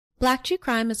Black True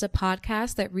Crime is a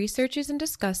podcast that researches and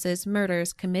discusses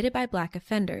murders committed by Black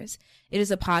offenders. It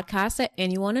is a podcast that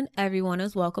anyone and everyone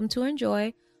is welcome to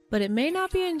enjoy, but it may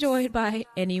not be enjoyed by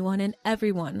anyone and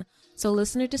everyone, so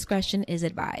listener discretion is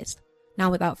advised. Now,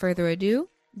 without further ado,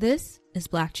 this is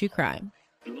Black True Crime.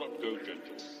 Do not go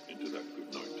gentle into that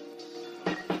good night.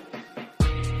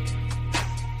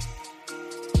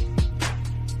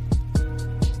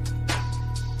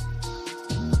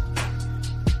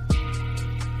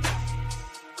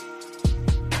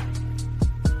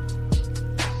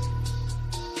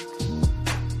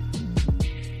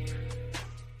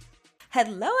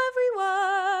 Hello,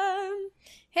 everyone.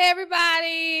 Hey,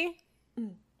 everybody.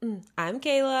 I'm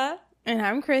Kayla. And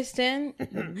I'm Kristen.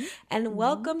 And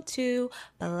welcome to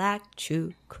Black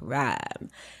True Crime.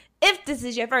 If this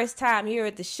is your first time here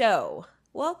at the show,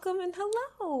 welcome and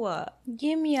hello.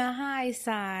 Give me a high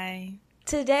sigh.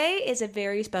 Today is a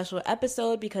very special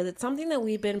episode because it's something that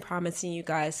we've been promising you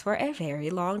guys for a very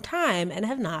long time and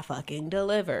have not fucking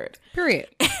delivered. Period.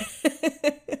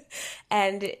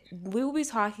 And we will be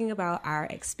talking about our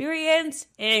experience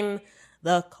in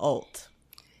the cult.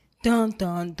 Dun,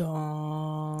 dun,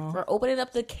 dun. We're opening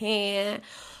up the can.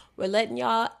 We're letting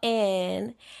y'all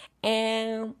in.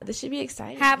 And this should be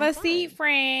exciting. Have a seat,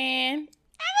 friend.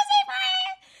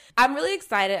 I'm really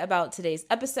excited about today's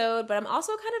episode, but I'm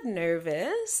also kind of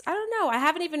nervous. I don't know. I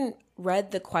haven't even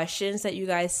read the questions that you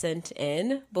guys sent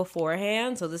in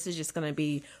beforehand, so this is just going to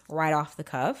be right off the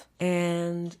cuff.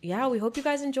 And yeah, we hope you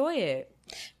guys enjoy it.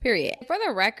 Period. For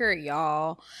the record,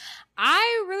 y'all,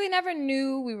 I really never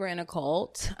knew we were in a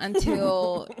cult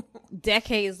until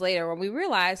decades later when we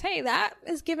realized, hey, that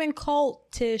is giving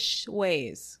cultish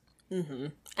ways. Mm-hmm.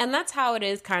 And that's how it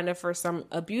is kind of for some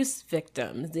abuse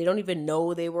victims. They don't even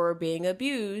know they were being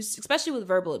abused, especially with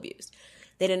verbal abuse.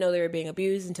 They didn't know they were being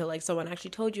abused until like someone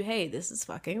actually told you, hey, this is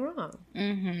fucking wrong.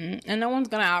 Mm-hmm. And no one's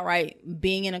going to outright,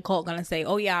 being in a cult, going to say,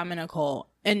 oh, yeah, I'm in a cult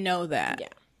and know that. Yeah,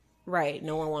 right.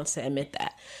 No one wants to admit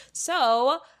that.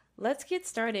 So let's get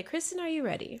started. Kristen, are you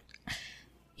ready?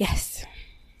 Yes.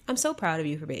 I'm so proud of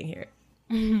you for being here.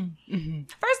 Mm-hmm. Mm-hmm.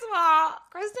 First of all,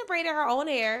 Kristen braided her own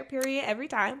hair, period, every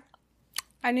time.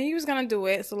 I knew you was going to do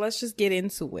it, so let's just get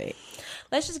into it.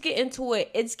 Let's just get into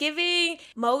it. It's giving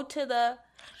Mo to the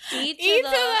E to the.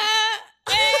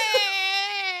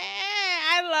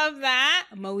 I love that.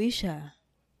 Moesha.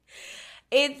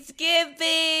 It's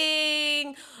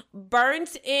giving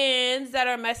burnt ends that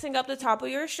are messing up the top of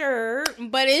your shirt.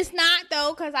 But it's not,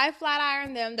 though, because I flat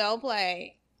ironed them. Don't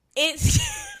play. It's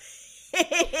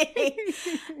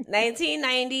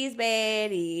 1990s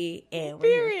Betty. And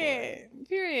Period.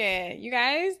 You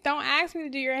guys, don't ask me to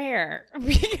do your hair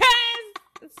because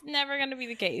it's never going to be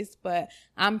the case. But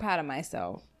I'm proud of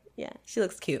myself. Yeah, she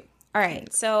looks cute. All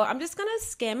right, so I'm just going to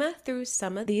skim through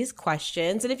some of these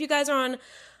questions. And if you guys are on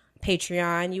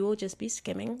Patreon, you will just be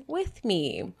skimming with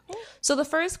me. So the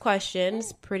first question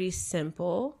is pretty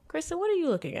simple. Kristen, what are you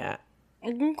looking at?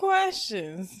 Good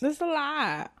questions. That's a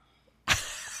lot.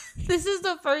 This is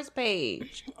the first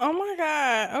page. Oh my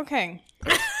God. Okay.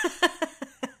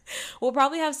 We'll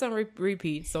probably have some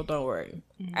repeats, so don't worry.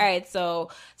 Mm-hmm. All right, so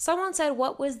someone said,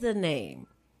 what was the name?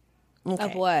 Okay.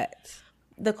 Of what?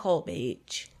 The cult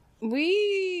page.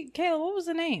 Kayla, what was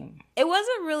the name? It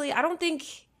wasn't really, I don't think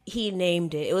he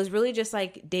named it. It was really just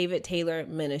like David Taylor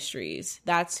Ministries.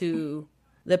 That's who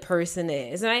the person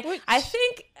is. And I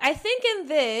think in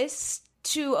this,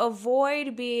 to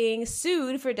avoid being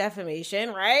sued for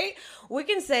defamation, right? We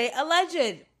can say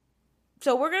alleged.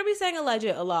 So we're going to be saying alleged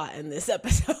a lot in this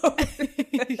episode.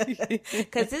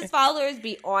 Because his followers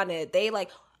be on it. They like,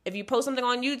 if you post something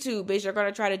on YouTube, bitch, they're going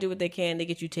to try to do what they can to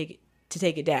get you to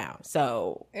take it down.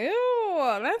 So.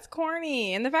 Ew, that's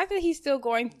corny. And the fact that he's still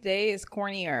going today is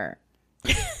cornier.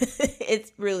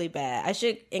 It's really bad. I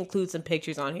should include some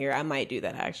pictures on here. I might do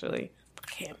that, actually.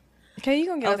 Fuck him. Okay, you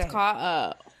going to get us caught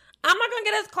up. I'm not going to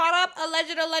get us caught up.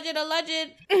 Alleged.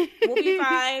 We'll be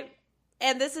fine.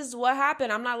 And this is what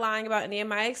happened. I'm not lying about any of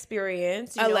my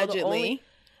experience. Allegedly.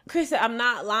 Krista, I'm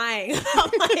not lying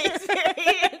about my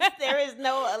experience. There is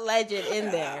no alleged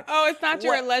in there. Oh, it's not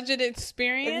your alleged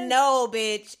experience? No,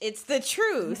 bitch. It's the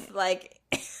truth. Like,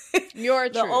 your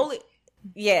truth.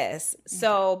 Yes.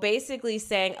 So basically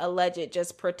saying alleged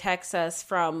just protects us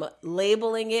from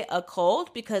labeling it a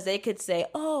cult because they could say,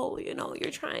 oh, you're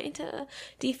trying to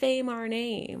defame our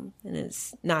name. And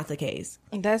it's not the case.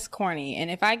 That's corny.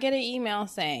 And if I get an email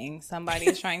saying somebody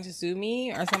is trying to sue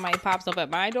me or somebody pops up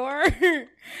at my door,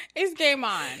 it's game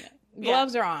on.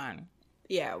 Gloves are on.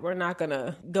 Yeah, we're not going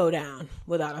to go down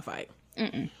without a fight.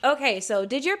 Mm-mm. Okay, so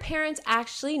did your parents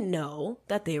actually know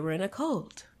that they were in a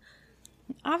cult?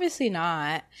 Obviously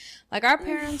not. Like, our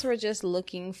parents were just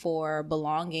looking for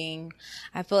belonging.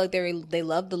 I feel like they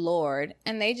loved the Lord,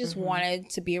 and they just wanted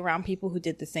to be around people who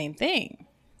did the same thing.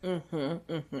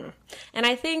 And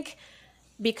I think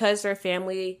because their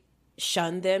family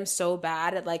shunned them so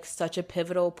bad at like such a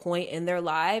pivotal point in their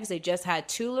lives, they just had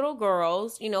 2 little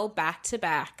girls, you know, back to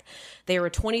back. They were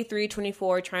 23,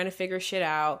 24, trying to figure shit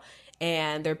out,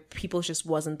 and their people just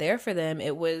wasn't there for them.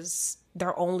 It was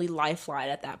their only lifeline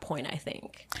at that point, I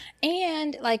think.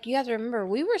 And like, you have to remember,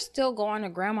 we were still going to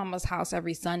grandmama's house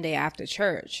every Sunday after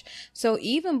church. So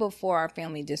even before our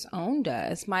family disowned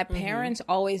us, my parents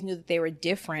always knew that they were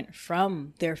different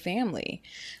from their family.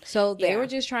 So they were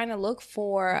just trying to look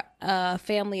for a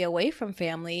family away from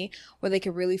family where they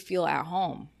could really feel at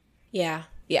home. Yeah.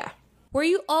 Were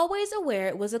you always aware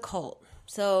it was a cult?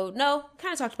 So, no,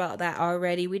 kind of talked about that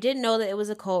already. We didn't know that it was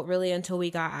a cult really until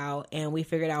we got out and we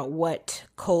figured out what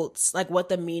cults, like what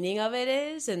the meaning of it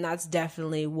is. And that's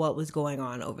definitely what was going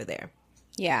on over there.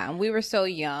 Yeah, and we were so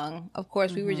young. Of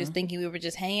course, we were just thinking we were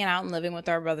just hanging out and living with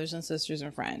our brothers and sisters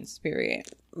and friends, period.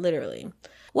 Literally.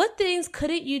 What things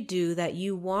couldn't you do that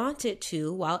you wanted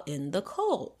to while in the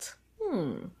cult?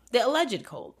 The alleged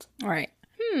cult. All right.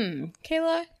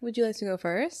 Kayla, would you like to go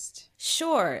first?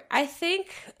 Sure. I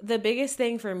think the biggest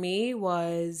thing for me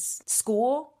was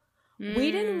school.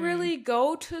 We didn't really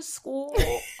go to school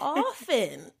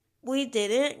often. We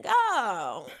didn't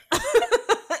go.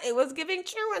 It was giving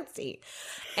truancy.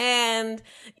 And,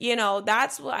 you know,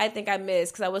 that's what I think I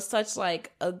missed, because I was such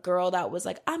like a girl that was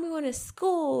like, I'm going to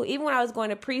school. Even when I was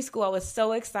going to preschool, I was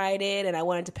so excited and I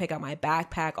wanted to pick out my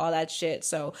backpack, all that shit.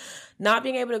 So not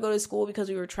being able to go to school because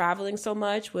we were traveling so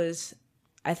much was,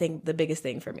 I think, the biggest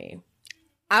thing for me.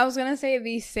 I was going to say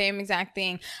the same exact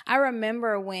thing. I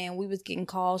remember when we was getting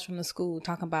calls from the school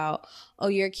talking about, oh,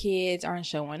 your kids aren't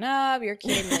showing up. Your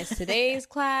kid missed today's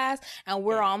class. And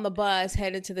we're on the bus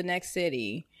headed to the next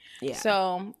city. Yeah.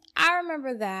 So I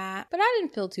remember that. But I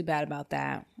didn't feel too bad about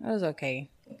that. It was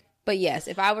okay. But yes,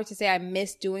 if I were to say I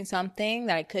missed doing something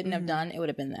that I couldn't have done, it would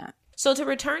have been that. So to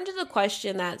return to the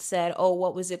question that said, oh,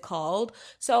 what was it called?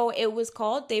 So it was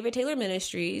called David Taylor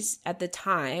Ministries at the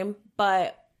time,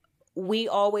 but we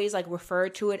always like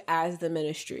referred to it as the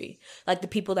ministry. Like the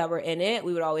people that were in it,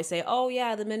 we would always say, oh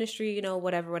yeah, the ministry, you know,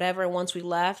 whatever. And once we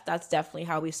left, that's definitely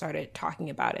how we started talking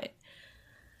about it.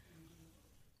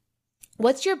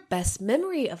 What's your best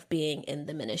memory of being in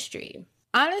the ministry?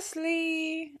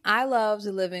 Honestly, I loved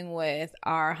living with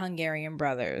our Hungarian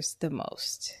brothers the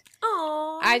most.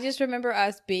 Aww. I just remember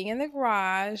us being in the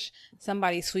garage,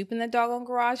 somebody sweeping the doggone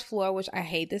garage floor, which I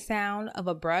hate the sound of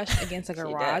a brush against a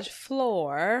garage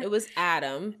floor. It was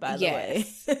Adam, by the way.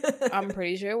 I'm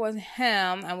pretty sure it was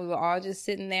him. And we were all just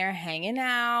sitting there hanging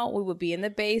out. We would be in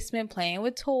the basement playing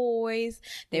with toys.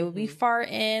 They would be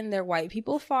farting. They're white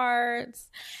people farts.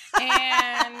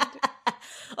 And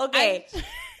okay.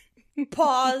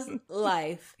 Pause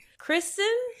life. Kristen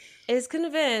is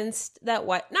convinced that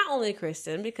not only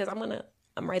Kristen, because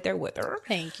I'm right there with her.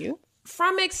 Thank you.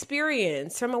 From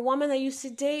experience, from a woman that used to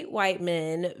date white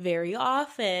men very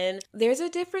often, there's a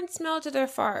different smell to their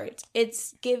farts.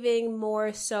 It's giving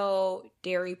more so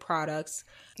dairy products.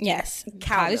 Yes.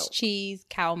 Cottage cheese,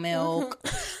 cow milk,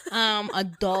 a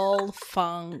dull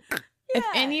funk. Yeah. If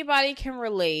anybody can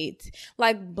relate,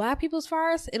 like Black people's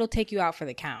farts, it'll take you out for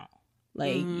the count.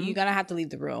 Like, you're gonna have to leave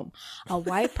the room. A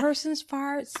white person's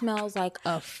fart smells like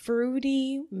a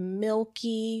fruity,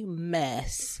 milky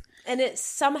mess. And it's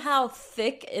somehow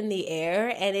thick in the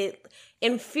air, and it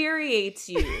infuriates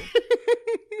you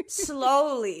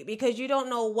slowly because you don't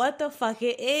know what the fuck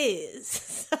it is.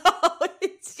 So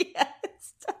it's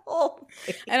just the whole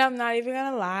thing. And I'm not even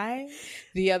gonna lie.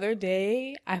 The other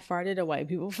day, I farted a white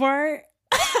people fart.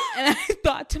 And I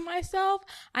thought to myself,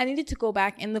 I needed to go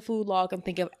back in the food log and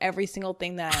think of every single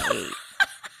thing that I ate.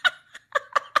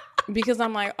 Because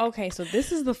I'm like, okay, so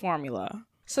this is the formula.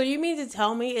 So you mean to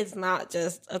tell me it's not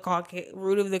just a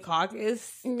root of the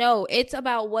caucus? No, it's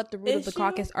about what the root of the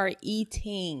caucus are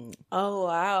eating. Oh,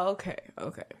 wow. Okay.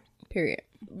 Period.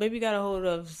 Maybe got a hold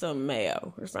of some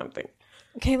mayo or something.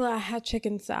 Kayla, I had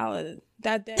chicken salad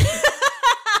that day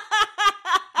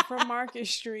from Market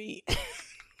Street.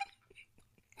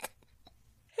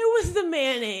 It was the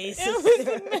mayonnaise. It was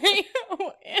the mayo.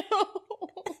 Ew. Oh,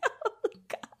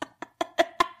 God.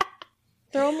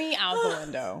 Throw me out the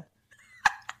window.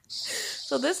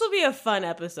 So this will be a fun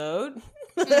episode.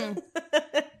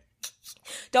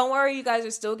 Don't worry, you guys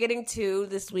are still getting 2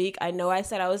 this week. I know I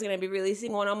said I was going to be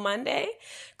releasing one on Monday.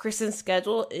 Kristen's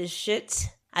schedule is shit.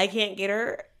 I can't get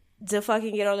her to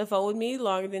fucking get on the phone with me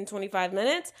longer than 25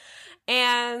 minutes.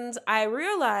 And I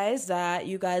realized that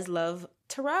you guys love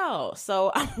Terrell.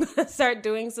 So I'm going to start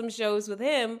doing some shows with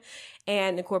him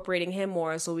and incorporating him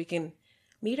more so we can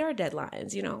meet our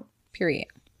deadlines, you know? Period.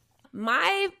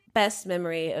 My best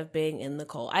memory of being in the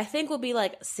cult, I think, will be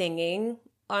like singing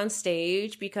on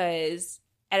stage, because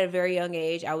at a very young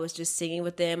age, I was just singing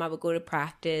with them. I would go to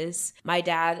practice. My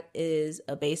dad is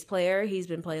a bass player. He's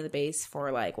been playing the bass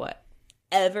for like, what,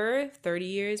 ever? 30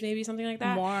 years, maybe, something like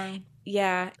that. More.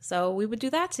 Yeah. So we would do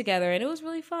that together, and it was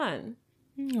really fun.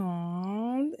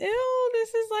 Aww. Ew,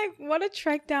 this is like, what a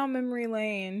trek down memory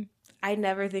lane. I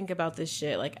never think about this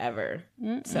shit, like, ever.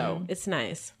 So it's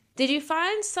nice. Did you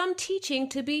find some teaching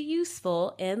to be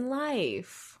useful in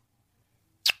life?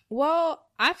 Well,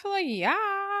 I feel like, yeah.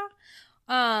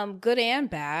 Good and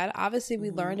bad. Obviously,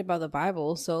 we learned about the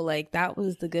Bible, so like that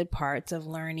was the good parts of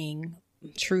learning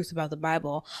truth about the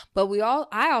Bible. But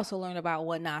I also learned about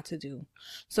what not to do.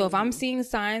 So if I'm seeing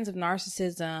signs of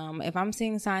narcissism, if I'm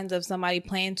seeing signs of somebody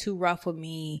playing too rough with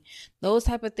me, those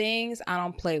type of things, I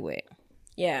don't play with.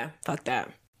 Yeah, fuck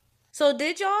that. So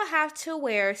did y'all have to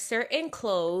wear certain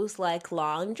clothes like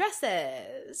long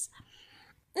dresses?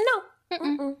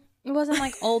 No. It wasn't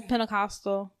like old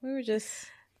Pentecostal. We were just...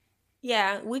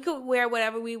 Yeah, we could wear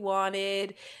whatever we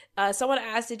wanted. Someone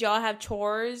asked, did y'all have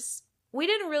chores? We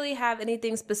didn't really have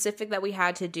anything specific that we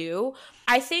had to do.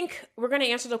 I think we're going to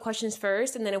answer the questions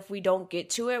first, and then if we don't get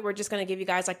to it, we're just going to give you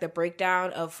guys like the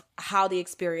breakdown of how the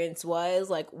experience was,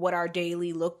 like what our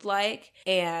daily looked like,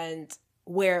 and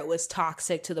where it was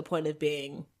toxic to the point of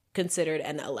being considered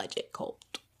an alleged cult.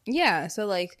 Yeah, so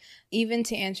like even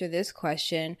to answer this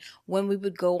question, when we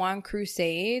would go on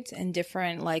crusades in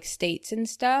different like states and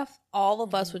stuff, all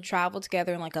of us would travel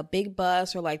together in like a big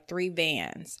bus or like 3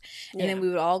 vans. And then we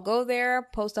would all go there,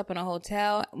 post up in a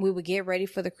hotel, and we would get ready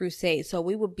for the crusade. So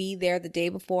we would be there the day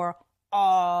before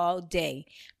all day,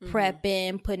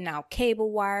 prepping, putting out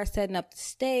cable wire, setting up the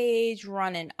stage,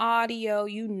 running audio,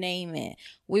 you name it.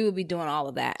 We would be doing all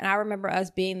of that. And I remember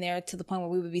us being there to the point where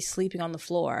we would be sleeping on the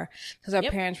floor because our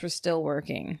parents were still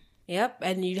working. Yep.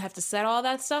 And you'd have to set all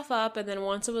that stuff up, and then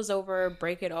once it was over,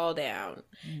 break it all down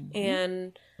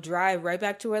and drive right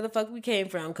back to where the fuck we came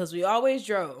from, because we always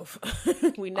drove.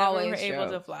 We never were able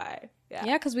to fly.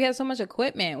 Yeah, because we had so much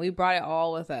equipment. We brought it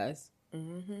all with us.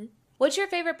 What's your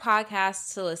favorite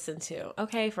podcast to listen to?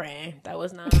 Okay, Fran, that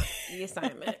was not the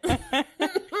assignment.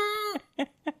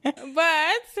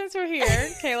 But since we're here,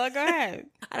 Kayla, go ahead.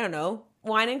 I don't know.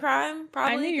 Wine and Crime,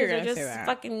 probably. I knew you were because gonna they're say just that.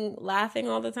 fucking laughing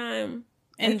all the time.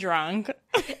 And drunk.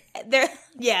 They're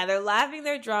laughing,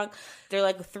 they're drunk. They're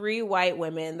like 3 white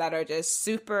women that are just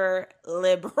super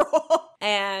liberal.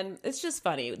 And it's just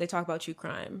funny. They talk about true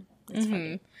crime. It's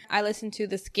funny. I listen to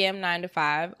the Scam 9 to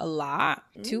 5 a lot.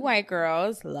 2 white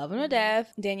girls, love them to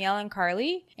death, Danielle and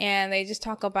Carly. And they just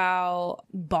talk about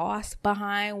boss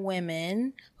behind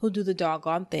women who do the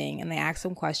doggone thing. And they ask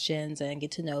them questions and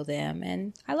get to know them.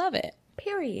 And I love it.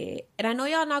 Period. And I know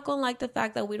y'all not gonna like the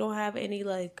fact that we don't have any,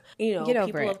 like, you know,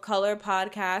 people of color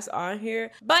podcasts on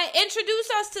here. But introduce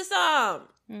us to some.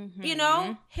 You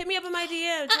know? Hit me up in my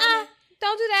DM.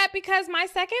 Don't do that, because my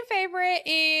second favorite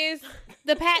is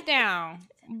The Pat Down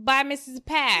by Mrs.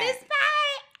 Pat. Miss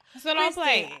Pat! So don't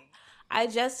play. I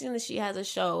just seen that she has a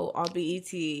show on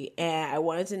BET, and I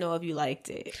wanted to know if you liked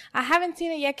it. I haven't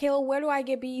seen it yet, Kayla. Where do I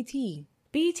get BET?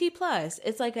 BET Plus.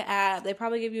 It's like an app. They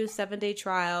probably give you a 7-day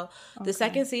trial. Okay. The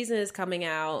second season is coming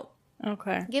out.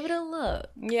 Okay. Give it a look.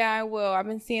 Yeah, I will. I've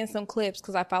been seeing some clips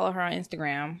because I follow her on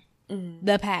Instagram.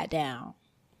 The Pat Down.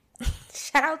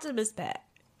 Shout out to Miss Pat.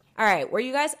 All right. Were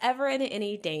you guys ever in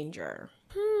any danger?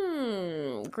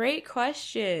 Great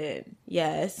question.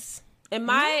 Yes. In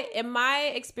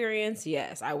my experience,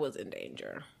 yes, I was in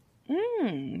danger.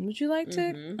 Would you like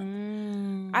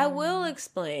to? I will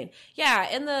explain. Yeah,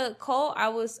 in the cult,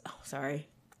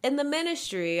 in the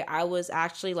ministry, I was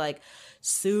actually like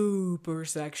super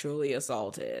sexually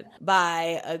assaulted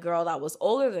by a girl that was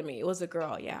older than me. It was a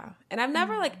girl, yeah. And I've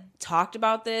never like talked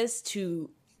about this to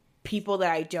people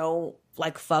that I don't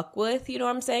like fuck with, you know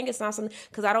what I'm saying? It's not something,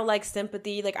 because I don't like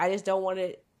sympathy. Like, I just don't want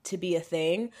it to be a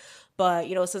thing. But,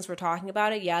 you know, since we're talking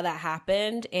about it, yeah, that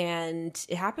happened. And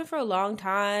it happened for a long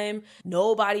time.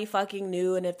 Nobody fucking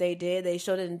knew. And if they did, they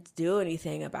shouldn't do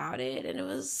anything about it. And it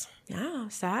was,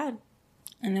 sad.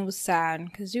 And it was sad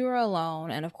because you were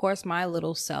alone. And of course, my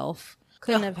little self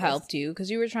couldn't have helped you because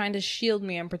you were trying to shield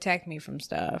me and protect me from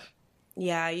stuff.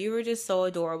 Yeah, you were just so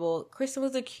adorable. Kristen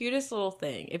was the cutest little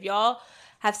thing. If y'all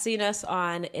have seen us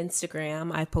on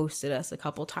Instagram, I posted us a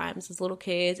couple times as little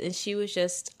kids, and she was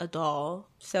just a doll.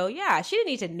 So yeah, she didn't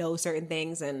need to know certain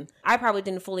things, and I probably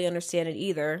didn't fully understand it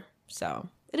either. So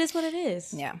It is what it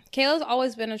is. Yeah. Kayla's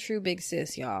always been a true big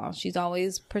sis, y'all. She's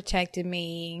always protected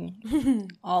me.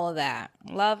 All of that.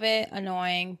 Love it.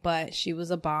 Annoying. But she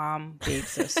was a bomb big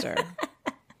sister.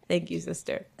 Thank you,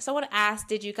 sister. Someone asked,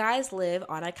 did you guys live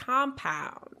on a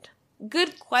compound?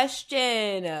 Good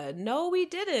question. No, we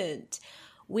didn't.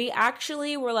 We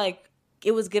actually were like,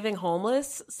 it was giving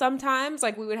homeless sometimes.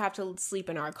 Like we would have to sleep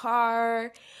in our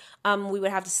car. We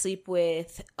would have to sleep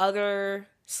at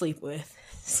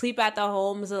the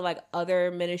homes of like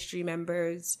other ministry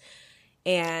members.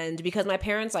 And because my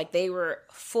parents, like they were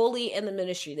fully in the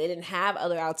ministry, they didn't have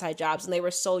other outside jobs and they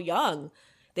were so young.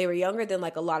 They were younger than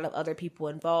like a lot of other people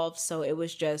involved. So it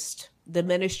was just the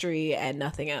ministry and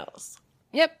nothing else.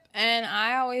 Yep. And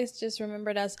I always just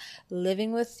remembered us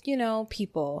living with, you know,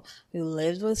 people. We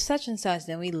lived with such and such,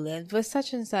 then we lived with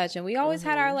such and such. And we always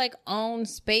had our like own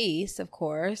space, of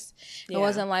course. Yeah. It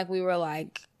wasn't like we were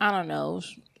like, I don't know,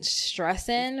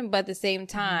 stressing. But at the same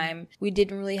time, we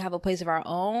didn't really have a place of our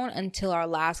own until our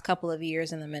last couple of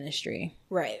years in the ministry.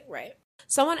 Right.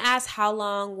 Someone asked how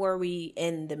long were we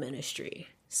in the ministry?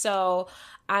 So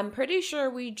I'm pretty sure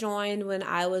we joined when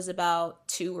I was about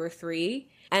 2 or 3.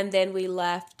 And then we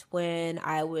left when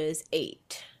I was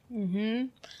 8. Mm-hmm.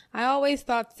 I always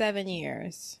thought 7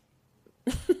 years.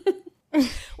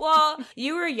 Well,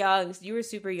 you were young. You were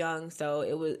super young.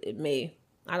 So it may.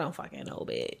 I don't fucking know,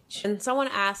 bitch. And someone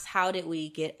asked, how did we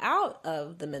get out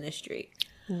of the ministry?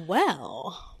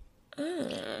 Well,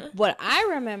 what I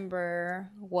remember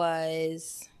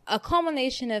was a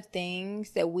culmination of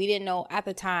things that we didn't know at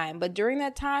the time. But during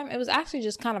that time, it was actually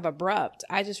just kind of abrupt.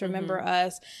 I just remember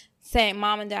us saying,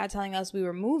 mom and dad telling us we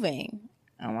were moving.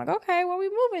 I'm like, okay, where are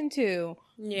we moving to?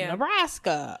 Yeah.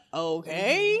 Nebraska.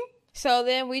 Okay. So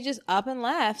then we just up and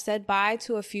left, said bye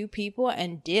to a few people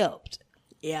and dipped.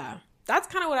 Yeah. That's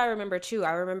kind of what I remember too.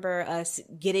 I remember us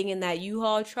getting in that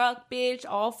U-Haul truck, bitch,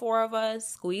 all 4 of us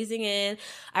squeezing in.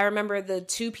 I remember the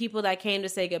 2 people that came to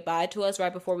say goodbye to us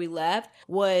right before we left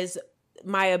was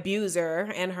my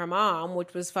abuser and her mom,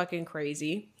 which was fucking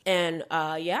crazy. And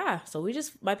so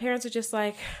my parents are just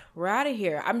like, we're out of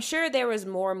here. I'm sure there was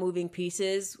more moving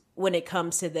pieces when it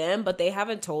comes to them, but they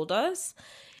haven't told us.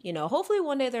 You know, hopefully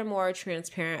one day they're more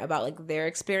transparent about like their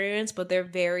experience, but they're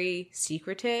very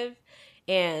secretive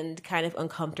and kind of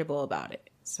uncomfortable about it.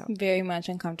 So very much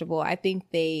uncomfortable. I think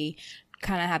they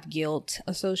kind of have guilt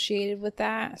associated with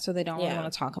that, so they don't really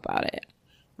want to talk about it.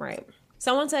 Right.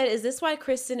 Someone said, is this why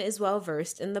Kristen is well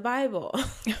versed in the Bible?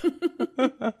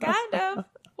 Kind of.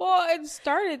 Well, it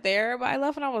started there, but I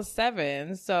left when I was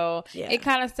 7. So it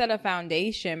kind of set a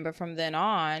foundation. But from then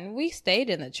on, we stayed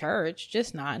in the church,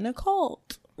 just not in a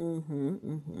cult.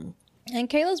 And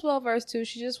Kayla's well versed too.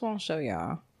 She just won't show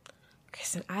y'all.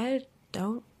 Kristen, I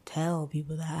don't tell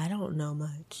people that. I don't know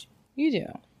much. You do.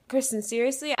 Kristen,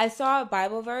 seriously, I saw a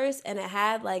Bible verse and it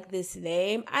had like this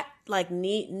name.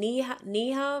 Nehum.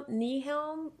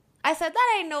 I said,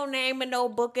 that ain't no name in no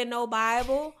book in no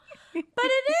Bible. But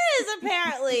it is,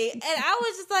 apparently. And I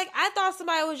was just like, I thought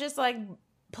somebody was just like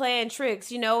playing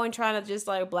tricks, you know, and trying to just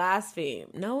like blaspheme.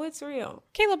 No, it's real.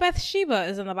 Kayla, Bathsheba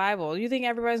is in the Bible. You think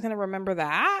everybody's going to remember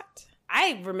that?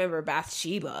 I remember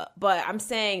Bathsheba, but I'm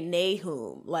saying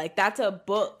Nahum. Like, that's a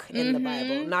book in the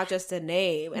Bible, not just a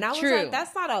name. And I was like,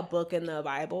 that's not a book in the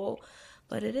Bible,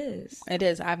 but it is. It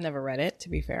is. I've never read it, to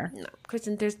be fair. No,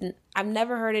 Kristen, I've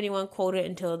never heard anyone quote it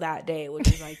until that day,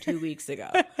 which was like 2 weeks ago.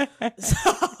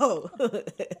 So,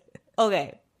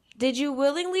 okay. Did you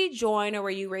willingly join or were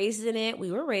you raised in it?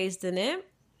 We were raised in it.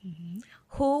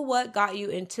 What got you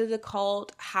into the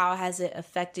cult? How has it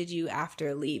affected you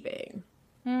after leaving?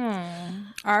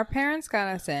 Our parents got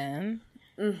us in.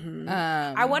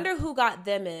 I wonder who got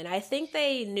them in. I think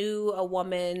they knew a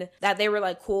woman that they were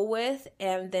like cool with,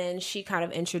 and then she kind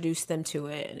of introduced them to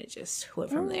it, and it just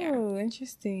went from there. Oh,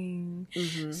 interesting.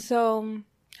 So,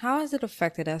 how has it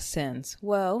affected us since?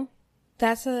 Well,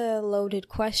 that's a loaded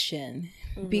question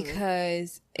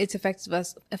because it's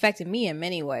affected me in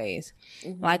many ways.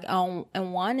 Like on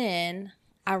one end,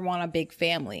 I want a big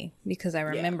family because I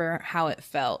remember how it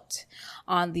felt.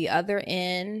 On the other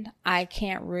end, I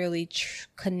can't really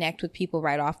connect with people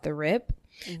right off the rip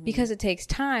because it takes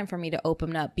time for me to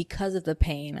open up because of the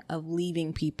pain of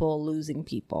leaving people, losing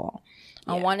people.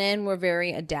 On one end, we're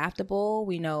very adaptable.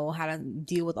 We know how to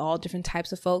deal with all different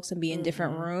types of folks and be in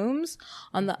different rooms.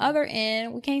 On the other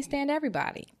end, we can't stand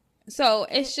everybody. So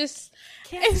it's just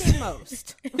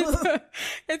most.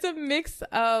 It's a mix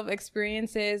of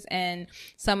experiences, and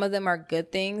some of them are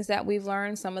good things that we've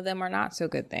learned. Some of them are not so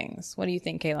good things. What do you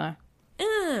think, Kayla?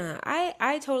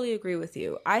 I totally agree with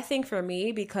you. I think for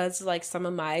me, because like some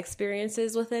of my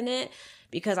experiences within it,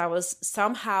 because I was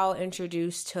somehow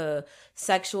introduced to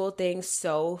sexual things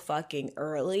so fucking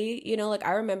early. You know, like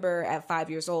I remember at 5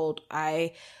 years old,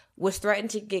 I was threatened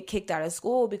to get kicked out of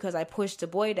school because I pushed a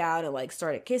boy down and like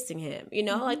started kissing him. You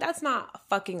know, like that's not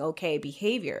fucking okay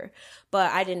behavior,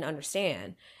 but I didn't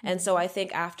understand. And so I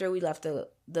think after we left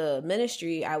the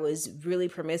ministry, I was really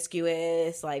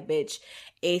promiscuous, like bitch,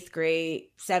 8th grade,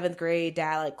 7th grade,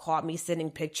 dad like caught me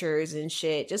sending pictures and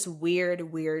shit, just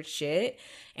weird shit.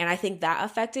 And I think that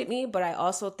affected me, but I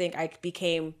also think I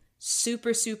became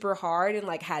super hard and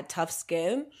like had tough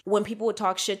skin. When people would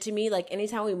talk shit to me, like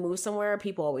anytime we moved somewhere,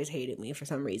 people always hated me for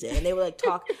some reason, and they would like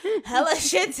talk hella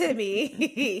shit to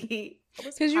me.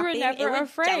 Because you were never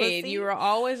afraid. Jealousy. You were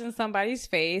always in somebody's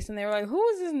face, and they were like, who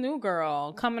is this new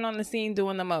girl coming on the scene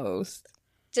doing the most?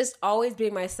 Just always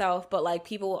being myself, but like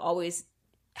people will always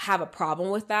have a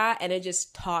problem with that, and it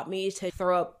just taught me to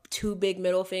throw up 2 big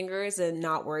middle fingers and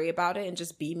not worry about it and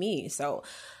just be me. So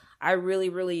I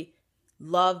really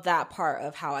love that part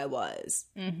of how I was.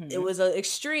 It was an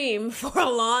extreme for a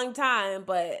long time,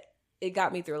 but it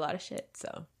got me through a lot of shit.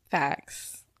 So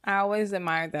Facts. I always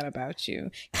admired that about you.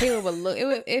 Kayla would look,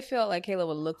 it felt like Kayla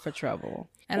would look for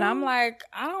trouble. And I'm like,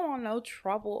 I don't want no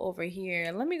trouble over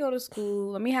here. Let me go to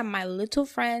school. Let me have my little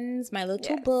friends, my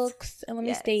little books, and let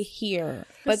me stay here.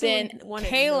 But then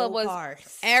Kayla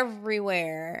was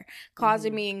everywhere,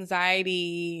 causing me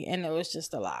anxiety, and it was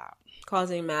just a lot.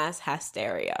 Causing mass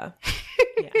hysteria.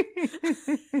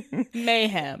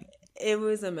 Mayhem. It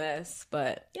was a mess,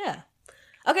 but yeah.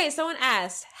 Okay, someone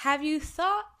asked, have you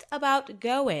thought about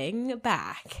going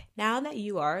back now that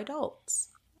you are adults?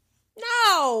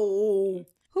 No.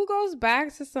 Who goes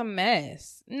back to some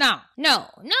mess? No.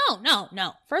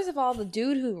 First of all, the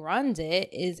dude who runs it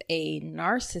is a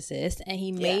narcissist, and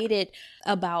he made it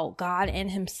about God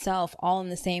and himself all in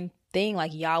the same thing,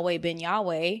 like Yahweh ben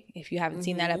Yahweh. If you haven't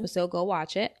seen that episode, go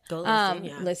watch it. Go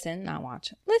listen, listen, not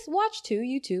watch. Let's watch too.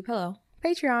 YouTube, hello,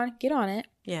 Patreon, get on it.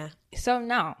 Yeah. So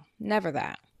no, never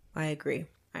that. I agree.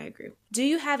 Do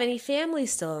you have any family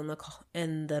still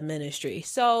in the ministry?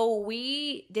 So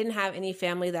we didn't have any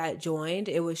family that joined.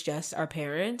 It was just our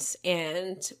parents,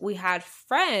 and we had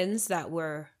friends that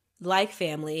were like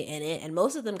family in it, and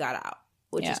most of them got out,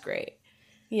 which is great.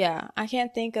 Yeah, I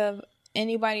can't think of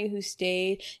anybody who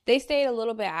stayed. They stayed a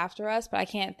little bit after us, but I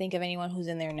can't think of anyone who's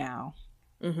in there now.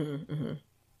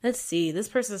 Let's see. This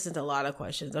person sent a lot of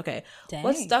questions. Okay. Dang.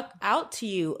 What stuck out to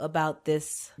you about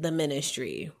the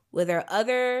ministry? Were there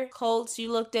other cults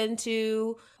you looked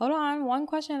into? Hold on, one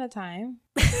question at a time.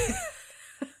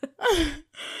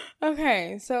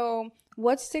 Okay, so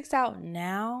what sticks out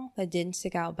now that didn't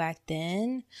stick out back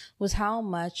then was how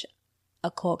much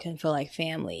a cult can feel like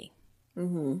family.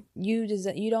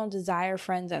 You don't desire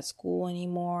friends at school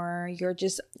anymore. You're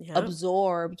just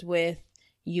absorbed with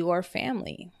your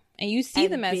family, and you see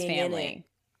them as family.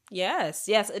 Yes.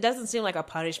 It doesn't seem like a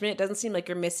punishment. It doesn't seem like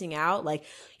you're missing out. Like,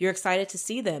 you're excited to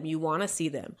see them. You want to see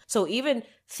them. So even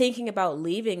thinking about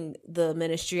leaving the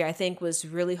ministry, I think was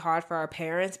really hard for our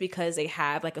parents because they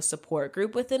have like a support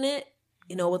group within it,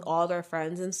 you know, with all their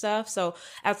friends and stuff. So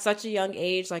at such a young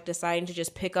age, like deciding to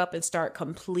just pick up and start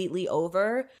completely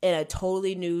over in a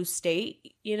totally new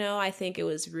state, you know, I think it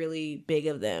was really big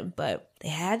of them, but they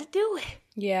had to do it.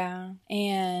 Yeah.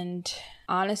 And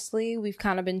honestly, we've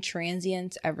kind of been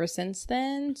transient ever since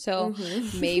then. So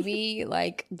maybe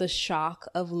like the shock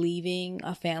of leaving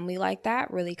a family like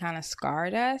that really kind of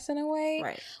scarred us in a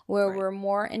way, where we're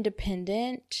more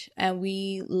independent. And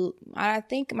I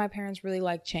think my parents really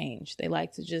like change. They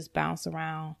like to just bounce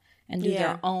around and do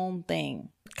their own thing.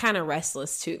 Kind of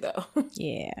restless too, though.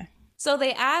 Yeah. So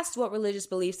they asked, what religious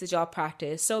beliefs did y'all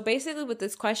practice? So basically with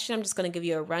this question, I'm just going to give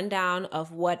you a rundown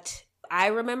of what I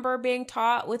remember being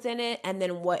taught within it, and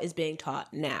then what is being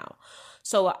taught now.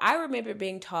 So what I remember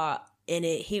being taught in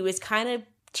it, he was kind of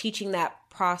teaching that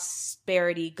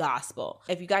prosperity gospel.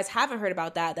 If you guys haven't heard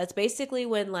about that, that's basically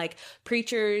when like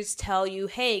preachers tell you,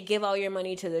 hey, give all your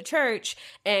money to the church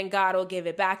and God will give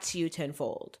it back to you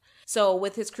tenfold. So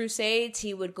with his crusades,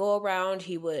 he would go around,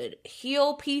 he would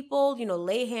heal people, you know,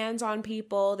 lay hands on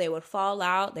people. They would fall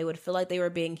out. They would feel like they were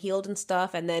being healed and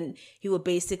stuff. And then he would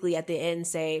basically at the end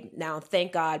say, now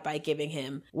thank God by giving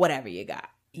him whatever you got.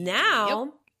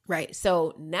 Now, right.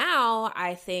 So now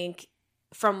I think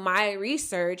from my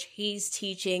research, he's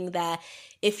teaching that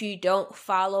if you don't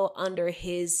follow under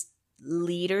his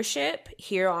leadership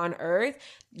here on earth,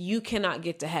 you cannot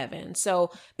get to heaven.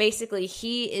 So basically,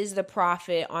 he is the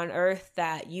prophet on earth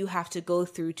that you have to go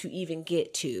through to even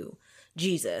get to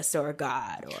Jesus or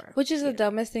God, or which is the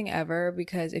dumbest thing ever,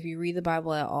 because if you read the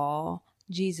Bible at all,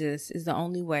 Jesus is the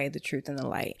only way, the truth, and the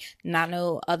light, not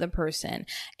no other person.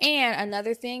 And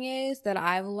another thing is that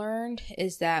I've learned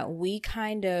is that we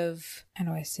kind of, how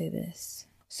do I say this?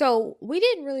 So I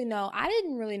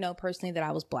didn't really know personally that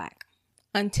I was Black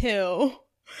until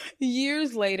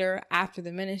years later after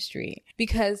the ministry,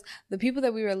 because the people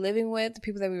that we were living with, the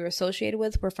people that we were associated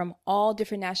with, were from all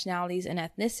different nationalities and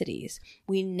ethnicities.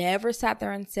 We never sat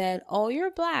there and said, oh,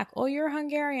 you're Black, oh, you're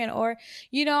Hungarian, or,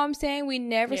 you know what I'm saying? We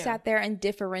never sat there and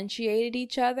differentiated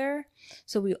each other.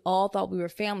 So we all thought we were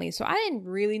family. So I didn't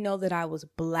really know that I was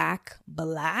Black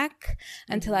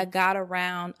until I got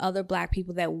around other Black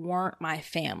people that weren't my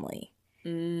family.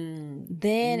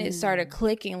 Then it started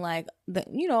clicking, like,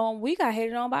 we got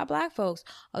hated on by Black folks.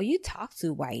 Oh, you talk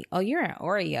too white. Oh, you're an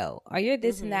Oreo. Oh, you're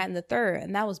this and that and the third.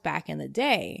 And that was back in the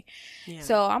day. Yeah.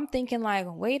 So I'm thinking, like,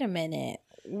 wait a minute,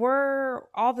 we're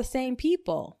all the same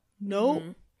people. Nope.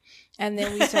 And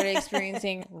then we started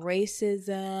experiencing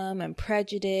racism and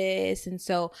prejudice. And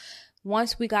so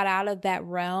once we got out of that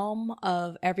realm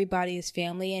of everybody is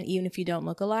family, and even if you don't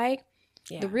look alike,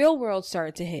 the real world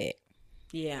started to hit.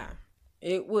 Yeah.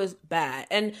 It was bad.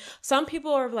 And some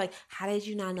people are like, how did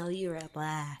you not know you were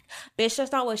Black? Bitch,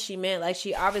 that's not what she meant. Like,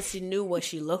 she obviously knew what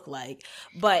she looked like,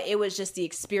 but it was just the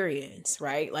experience,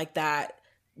 right? Like, that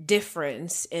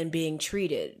difference in being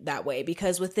treated that way.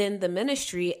 Because within the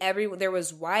ministry, there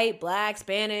was white, Black,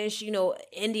 Spanish,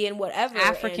 Indian, whatever,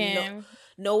 African.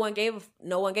 No one gave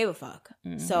a fuck.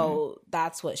 So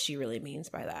that's what she really means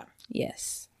by that.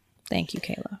 Yes. Thank you,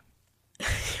 Kayla.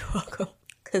 You're welcome.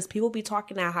 Because people be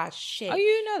talking that hot shit. Oh,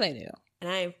 you know they do.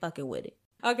 And I ain't fucking with it.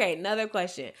 Okay, another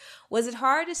question. Was it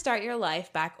hard to start your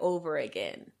life back over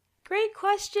again? Great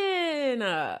question.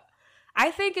 I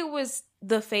think it was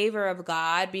the favor of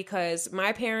God, because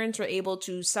my parents were able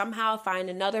to somehow find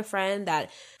another friend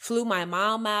that flew my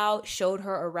mom out, showed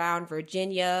her around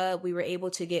Virginia. We were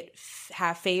able to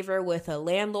have favor with a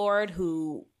landlord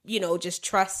who, just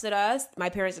trusted us. My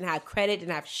parents didn't have credit,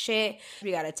 didn't have shit. We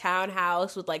got a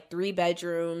townhouse with like 3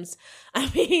 bedrooms.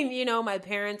 I mean,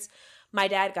 my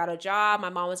dad got a job. My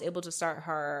mom was able to start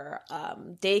her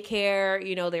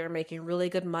daycare. They were making really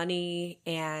good money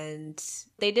and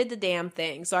they did the damn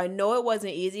thing. So I know it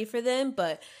wasn't easy for them,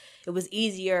 but it was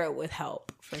easier with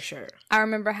help for sure. I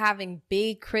remember having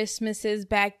big Christmases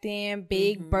back then,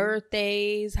 big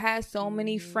birthdays, had so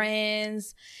many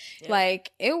friends. Yep.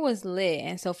 Like, it was lit.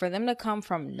 And so for them to come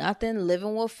from nothing,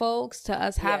 living with folks, to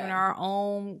us having our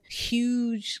own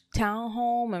huge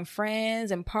townhome and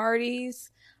friends and parties,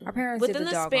 our parents within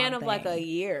did the span of like a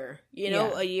year,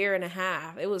 a year and a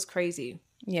half. It was crazy.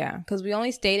 Yeah, because we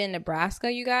only stayed in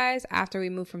Nebraska, you guys, after we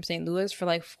moved from St. Louis for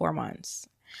like 4 months.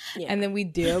 Yeah. And then we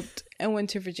dipped and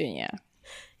went to Virginia.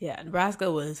 Yeah, Nebraska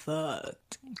was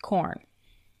fucked. Corn.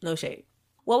 No shade.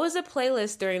 What was the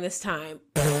playlist during this time?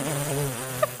 Friend!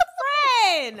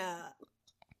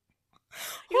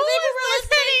 Who was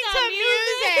listening to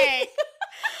music?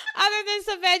 Other than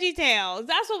some Veggie Tales.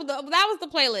 That was the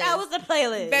playlist. That was the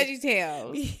playlist. Veggie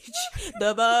Tales.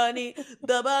 The bunny.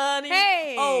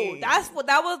 Hey. Oh, that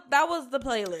was the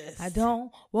playlist. I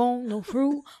don't want no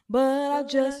fruit, but I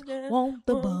just want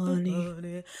the bunny. I don't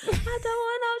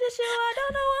want no tissue. I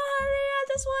don't know what honey. I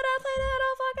just want to play that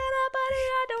old fucking up body.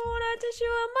 I don't want a tissue.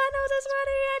 My nose is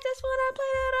runny. I just want to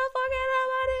play that old fucking up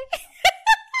body.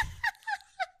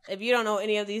 If you don't know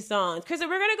any of these songs, because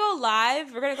we're gonna go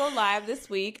live this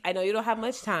week. I know you don't have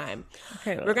much time.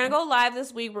 Okay, we're gonna go live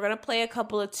this week. We're gonna play a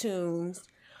couple of tunes,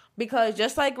 because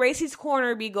just like Gracie's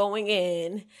Corner be going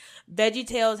in, Veggie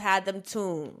Tales had them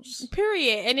tunes.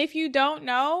 Period. And if you don't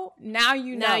know, now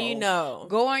you know. Now you know.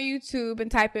 Go on YouTube and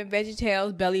type in Veggie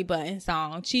Tales belly button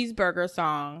song, cheeseburger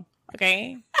song.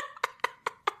 Okay.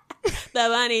 The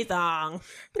bunny song.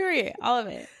 Period. All of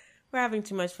it. We're having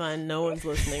too much fun. No one's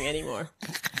listening anymore.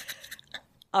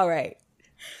 All right.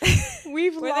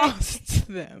 We've lost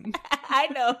them. I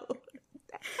know.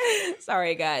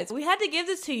 Sorry, guys. We had to give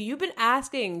this to you. You've been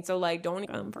asking, so don't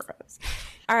come for us.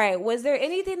 All right. Was there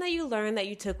anything that you learned that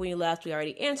you took when you left? We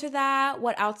already answered that.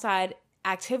 What outside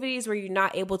activities were you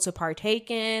not able to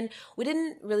partake in? We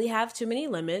didn't really have too many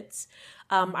limits.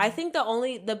 I think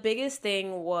the biggest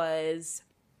thing was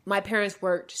my parents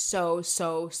worked so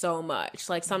much.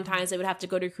 Like, sometimes they would have to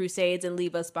go to crusades and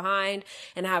leave us behind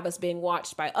and have us being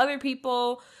watched by other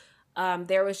people.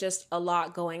 There was just a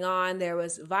lot going on. There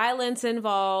was violence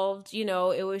involved.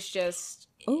 It was just,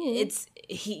 he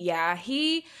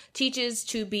teaches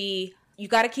to be, you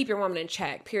got to keep your woman in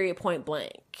check, period, point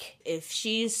blank. If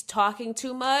she's talking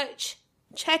too much,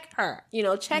 check her,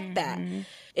 check that.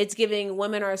 It's giving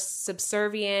women are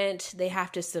subservient. They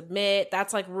have to submit.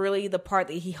 That's like really the part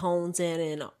that he hones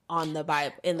in on the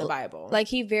Bible. Like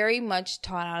he very much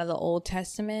taught out of the Old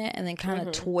Testament and then kind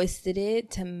of twisted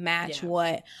it to match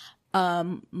what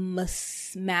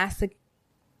masochist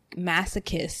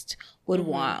would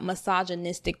want,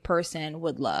 misogynistic person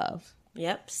would love.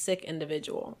 Yep, sick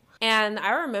individual. And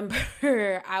I remember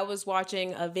I was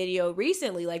watching a video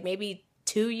recently, like maybe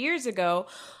 2 years ago,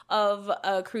 of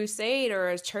a crusade or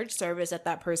a church service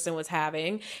that person was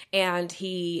having. And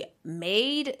he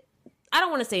I don't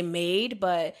want to say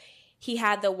but he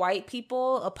had the white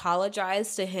people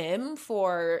apologize to him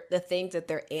for the things that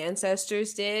their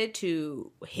ancestors did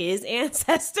to his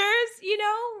ancestors,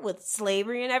 with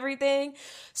slavery and everything.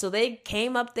 So they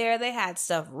came up there. They had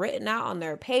stuff written out on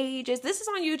their pages. This is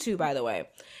on YouTube, by the way.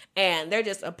 And they're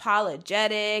just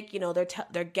apologetic.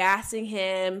 They're gassing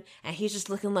him. And he's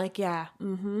just looking like, yeah,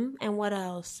 and what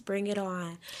else? Bring it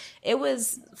on. It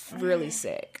was really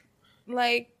sick.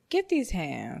 Like, get these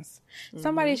hands.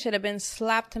 Somebody should have been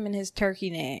slapped him in his turkey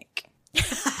neck.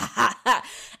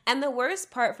 And the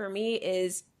worst part for me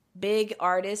is big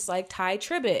artists like Ty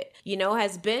Tribbett,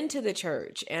 has been to the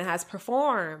church and has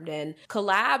performed and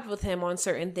collabed with him on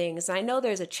certain things. I know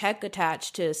there's a check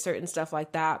attached to certain stuff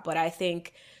like that, but I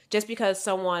think just because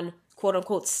someone quote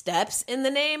unquote steps in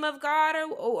the name of God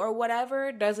or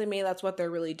whatever doesn't mean that's what they're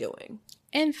really doing.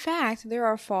 In fact, there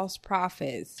are false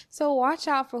prophets. So watch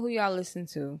out for who y'all listen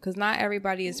to, because not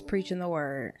everybody is preaching the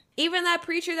word. Even that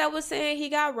preacher that was saying he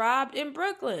got robbed in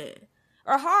Brooklyn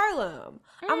or Harlem.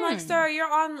 I'm like, sir,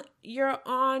 you're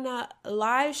on a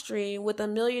live stream with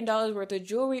 $1 million worth of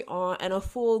jewelry on and a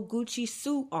full Gucci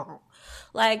suit on.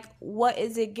 Like, what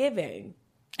is it giving?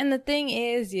 And the thing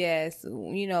is, yes,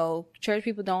 church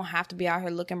people don't have to be out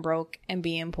here looking broke and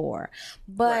being poor.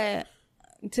 But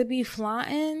to be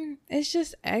flaunting, it's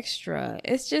just extra.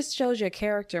 It just shows your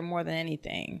character more than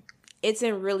anything. It's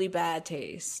in really bad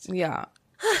taste. Yeah.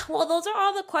 Well, those are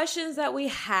all the questions that we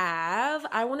have.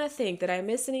 I want to think. Did I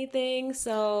miss anything?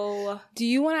 So, do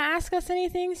you want to ask us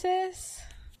anything, sis?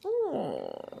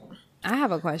 I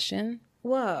have a question.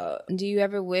 What? Do you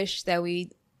ever wish that we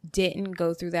didn't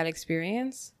go through that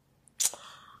experience?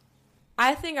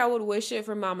 I think I would wish it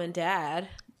for mom and dad,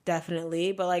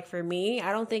 definitely. But like for me,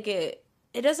 I don't think it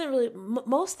doesn't really,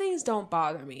 most things don't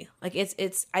bother me. Like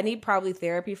it's, I need probably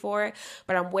therapy for it,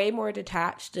 but I'm way more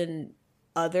detached than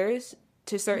others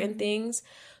to certain things.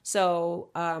 So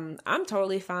I'm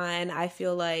totally fine. I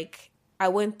feel like I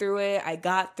went through it, I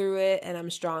got through it, and I'm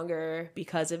stronger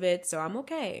because of it. So I'm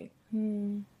okay.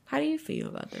 How do you feel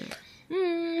about that?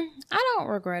 I don't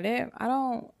regret it. I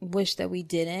don't wish that we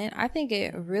didn't. I think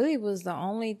it really was the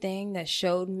only thing that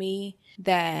showed me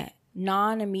that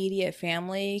non-immediate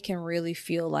family can really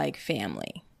feel like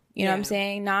family. You know what I'm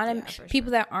saying?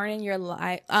 People that aren't in your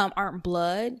life, aren't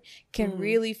blood, can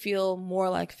really feel more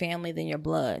like family than your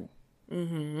blood.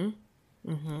 Love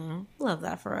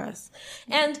that for us.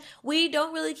 And we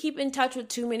don't really keep in touch with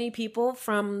too many people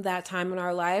from that time in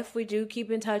our life. We do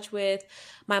keep in touch with,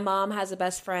 my mom has a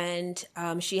best friend.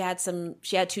 She had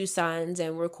 2 sons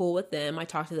and we're cool with them. I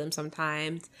talk to them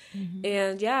sometimes.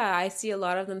 And yeah, I see a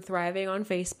lot of them thriving on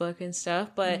Facebook and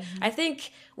stuff. But I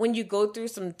think when you go through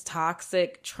some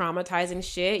toxic, traumatizing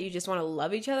shit, you just want to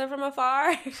love each other from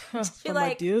afar. From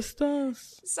like, a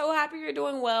distance. So happy you're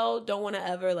doing well. Don't want to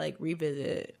ever like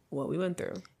revisit what we went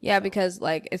through. Yeah, because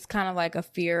like it's kind of like a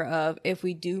fear of if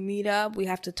we do meet up, we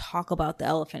have to talk about the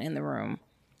elephant in the room.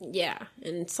 Yeah,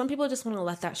 and some people just want to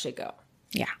let that shit go.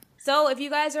 Yeah. So if you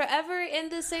guys are ever in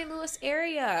the St. Louis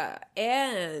area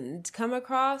and come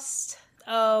across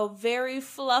a very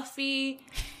fluffy,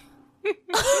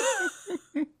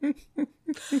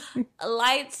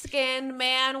 light-skinned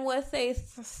man with a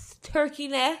turkey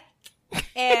neck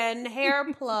and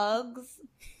hair plugs,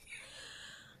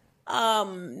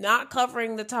 not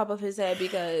covering the top of his head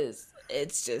because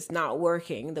it's just not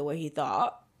working the way he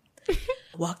thought,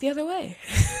 walk the other way.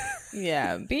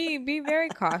 Yeah, be very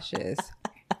cautious.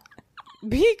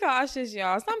 Be cautious,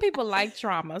 y'all. Some people like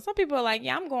trauma. Some people are like,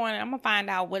 yeah, I'm gonna find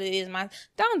out what it is.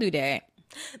 Don't do that.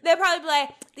 They'll probably be like,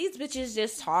 these bitches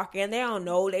just talking. They don't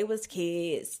know they was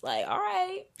kids. Like, all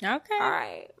right. Okay. All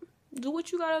right. Do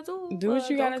what you gotta do. Do what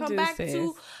you gotta do,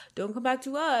 sis. Don't come back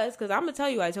to us, because I'm gonna tell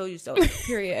you I told you so.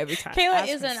 Period. Every time. Kayla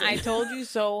is an I told you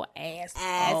so ass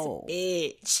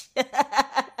bitch.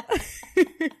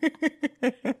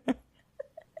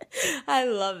 I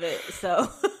love it. So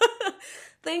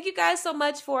thank you guys so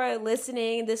much for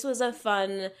listening. This was a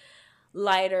fun,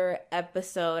 lighter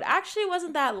episode. Actually, it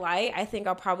wasn't that light. I think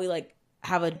I'll probably like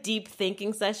have a deep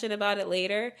thinking session about it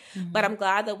later. But I'm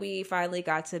glad that we finally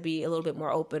got to be a little bit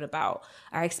more open about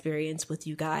our experience with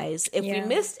you guys. If we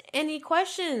missed any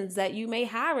questions that you may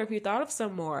have, or if you thought of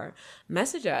some more,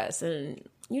 message us, and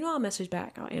I'll message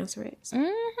back. I'll answer it. So.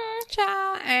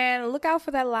 Ciao. And look out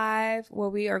for that live where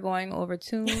we are going over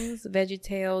tunes,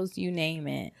 VeggieTales, you name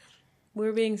it.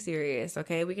 We're being serious,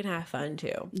 okay? We can have fun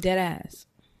too. Dead ass.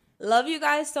 Love you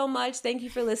guys so much. Thank you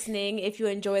for listening. If you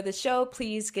enjoy the show,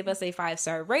 please give us a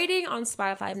 5-star rating on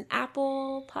Spotify and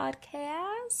Apple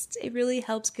Podcasts. It really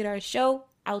helps get our show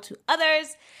out to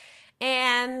others.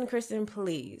 And Kristen,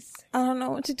 please. I don't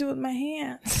know what to do with my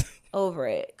hands. Over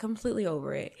it. Completely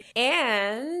over it.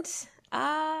 And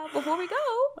before we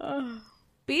go,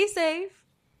 be safe,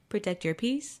 protect your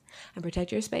peace, and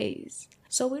protect your space,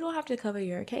 so we don't have to cover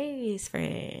your case,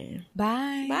 friend.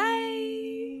 Bye.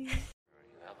 Bye. You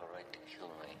have a right to kill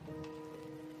me.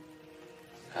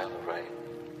 I have a right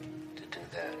to do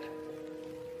that.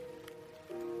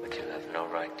 But you have no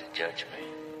right to judge me.